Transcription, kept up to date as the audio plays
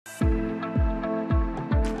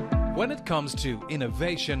When it comes to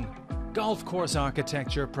innovation, golf course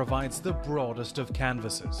architecture provides the broadest of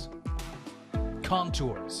canvases.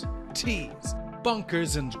 Contours, tees,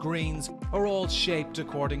 bunkers and greens are all shaped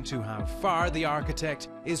according to how far the architect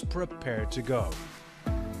is prepared to go.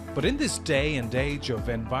 But in this day and age of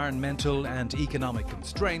environmental and economic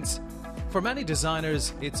constraints, for many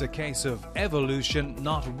designers it's a case of evolution,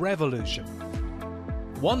 not revolution.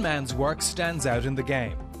 One man's work stands out in the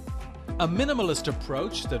game. A minimalist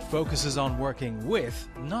approach that focuses on working with,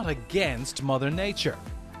 not against, Mother Nature.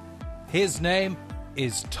 His name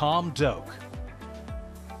is Tom Doak.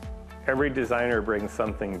 Every designer brings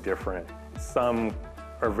something different. Some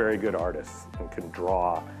are very good artists and can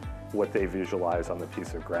draw what they visualize on the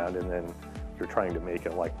piece of ground, and then you're trying to make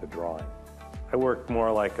it like the drawing. I work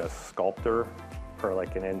more like a sculptor or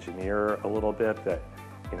like an engineer a little bit, that,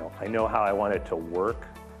 you know, I know how I want it to work,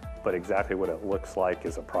 but exactly what it looks like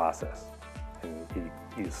is a process. And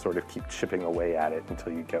you sort of keep chipping away at it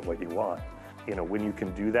until you get what you want. You know, when you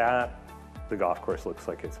can do that, the golf course looks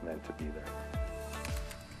like it's meant to be there.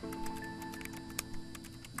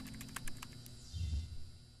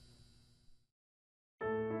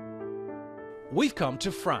 We've come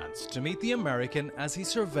to France to meet the American as he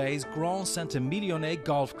surveys Grand Saint-Emilionnais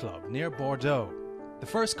Golf Club near Bordeaux, the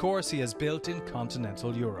first course he has built in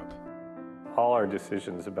continental Europe. All our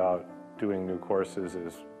decisions about doing new courses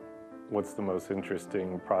is what's the most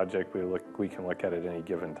interesting project we can look at any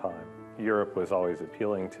given time. Europe was always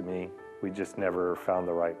appealing to me. We just never found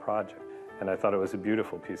the right project. And I thought it was a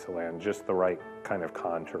beautiful piece of land, just the right kind of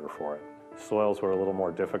contour for it. Soils were a little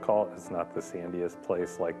more difficult. It's not the sandiest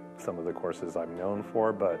place like some of the courses I'm known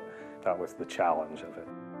for, but that was the challenge of it.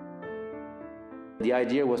 The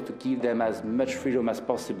idea was to give them as much freedom as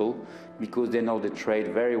possible because they know the trade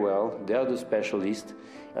very well. They are the specialists.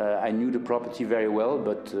 I knew the property very well,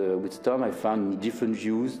 but with Tom I found different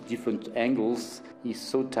views, different angles. He's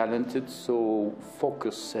so talented, so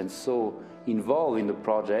focused and so involved in the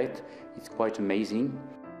project. It's quite amazing.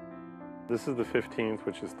 This is the 15th,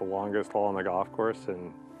 which is the longest hole on the golf course,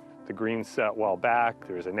 and the green's set well back.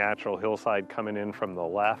 There's a natural hillside coming in from the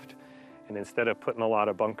left. And instead of putting a lot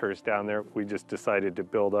of bunkers down there, we just decided to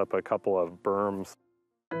build up a couple of berms.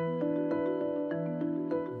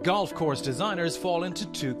 Golf course designers fall into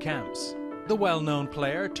two camps. The well-known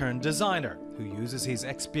player turned designer, who uses his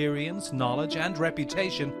experience, knowledge and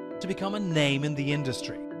reputation to become a name in the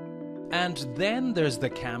industry. And then there's the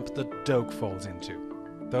camp that Doak falls into.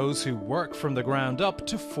 Those who work from the ground up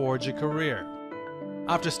to forge a career.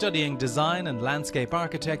 After studying design and landscape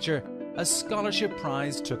architecture, a scholarship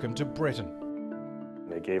prize took him to Britain.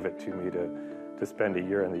 They gave it to me to spend a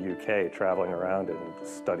year in the UK traveling around and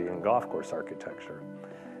studying golf course architecture.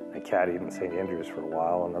 I caddied in St. Andrews for a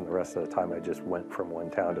while, and then the rest of the time I just went from one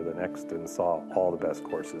town to the next and saw all the best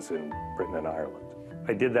courses in Britain and Ireland.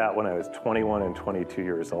 I did that when I was 21 and 22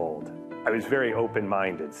 years old. I was very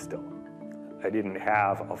open-minded still. I didn't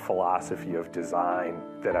have a philosophy of design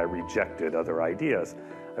that I rejected other ideas.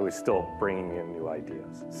 I was still bringing in new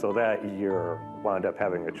ideas. So that year wound up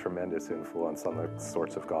having a tremendous influence on the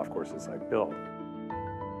sorts of golf courses I built.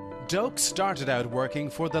 Doak started out working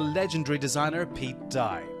for the legendary designer Pete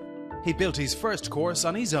Dye. He built his first course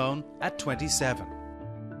on his own at 27.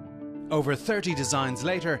 Over 30 designs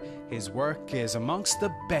later, his work is amongst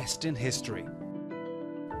the best in history.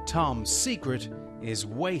 Tom's secret is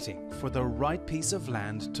waiting for the right piece of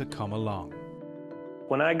land to come along.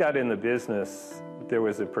 When I got in the business, there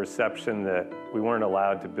was a perception that we weren't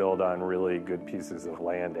allowed to build on really good pieces of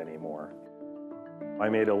land anymore. I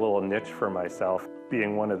made a little niche for myself,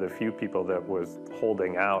 being one of the few people that was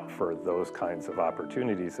holding out for those kinds of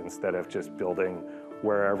opportunities instead of just building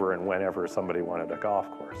wherever and whenever somebody wanted a golf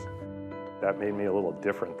course. That made me a little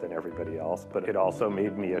different than everybody else, but it also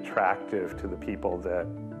made me attractive to the people that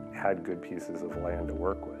had good pieces of land to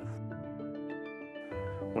work with.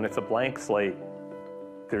 When it's a blank slate,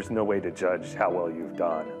 there's no way to judge how well you've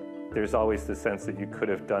done. There's always the sense that you could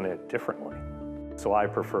have done it differently. So I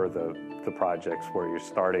prefer the projects where you're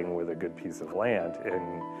starting with a good piece of land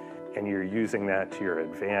and you're using that to your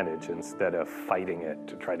advantage instead of fighting it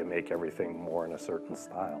to try to make everything more in a certain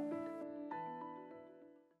style.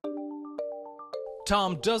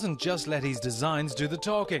 Tom doesn't just let his designs do the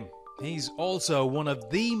talking. He's also one of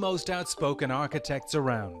the most outspoken architects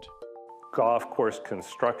around. Golf course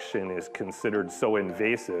construction is considered so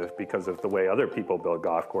invasive because of the way other people build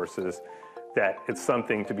golf courses that it's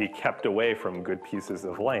something to be kept away from good pieces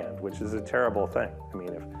of land, which is a terrible thing. I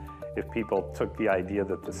mean, if people took the idea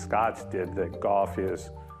that the Scots did, that golf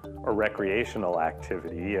is a recreational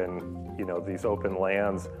activity and, you know, these open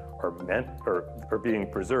lands are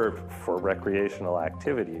being preserved for recreational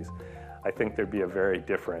activities, I think there'd be a very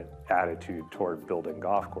different attitude toward building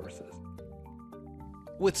golf courses.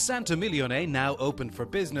 With Saint-Emilionnais now open for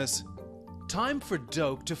business, time for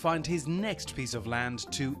Doak to find his next piece of land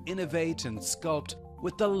to innovate and sculpt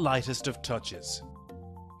with the lightest of touches.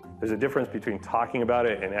 There's a difference between talking about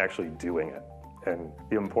it and actually doing it. And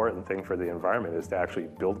the important thing for the environment is to actually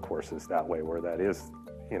build courses that way, where that is,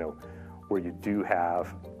 where you do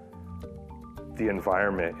have the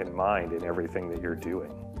environment in mind in everything that you're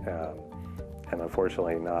doing. And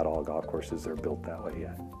unfortunately, not all golf courses are built that way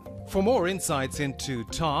yet. For more insights into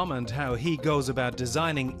Tom and how he goes about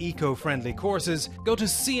designing eco-friendly courses, go to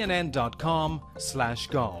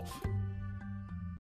cnn.com/golf.